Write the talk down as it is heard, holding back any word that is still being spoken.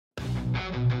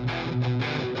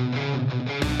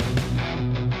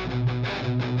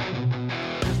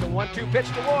0-2 pitch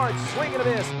to Ward, swing and a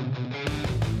miss.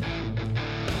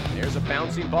 There's a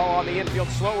bouncing ball on the infield,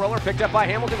 slow roller, picked up by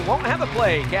Hamilton, won't have a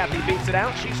play. Kathy beats it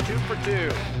out, she's 2 for 2.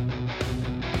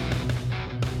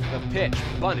 The pitch,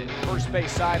 bunted, first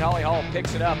base side, Holly Hall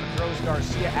picks it up and throws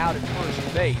Garcia out at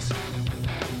first base.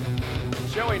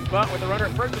 Showing bunt with the runner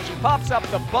at first, and she pops up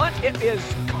the bunt. It is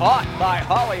caught by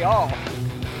Holly Hall.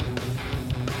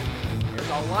 Here's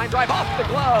a line drive off the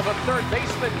glove of third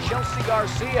baseman Chelsea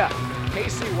Garcia.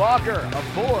 Casey Walker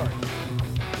aboard.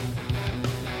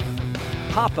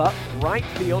 Pop-up, right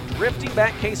field, drifting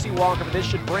back Casey Walker, but this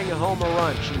should bring home a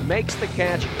run. She makes the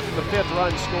catch, the 5th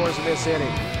run scores in this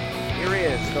inning. Here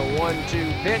is the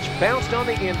 1-2 pitch, bounced on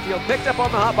the infield, picked up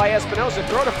on the hop by Espinosa,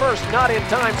 throw to first, not in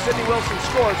time, Sydney Wilson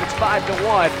scores, it's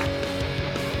 5-1.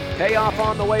 Payoff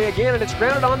on the way again, and it's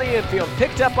grounded on the infield,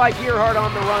 picked up by Gearhart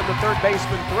on the run, the third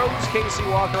baseman throws Casey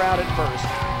Walker out at first.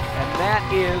 And that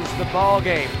is the ball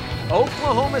game.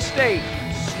 Oklahoma State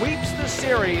sweeps the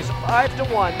series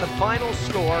 5-1, the final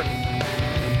score.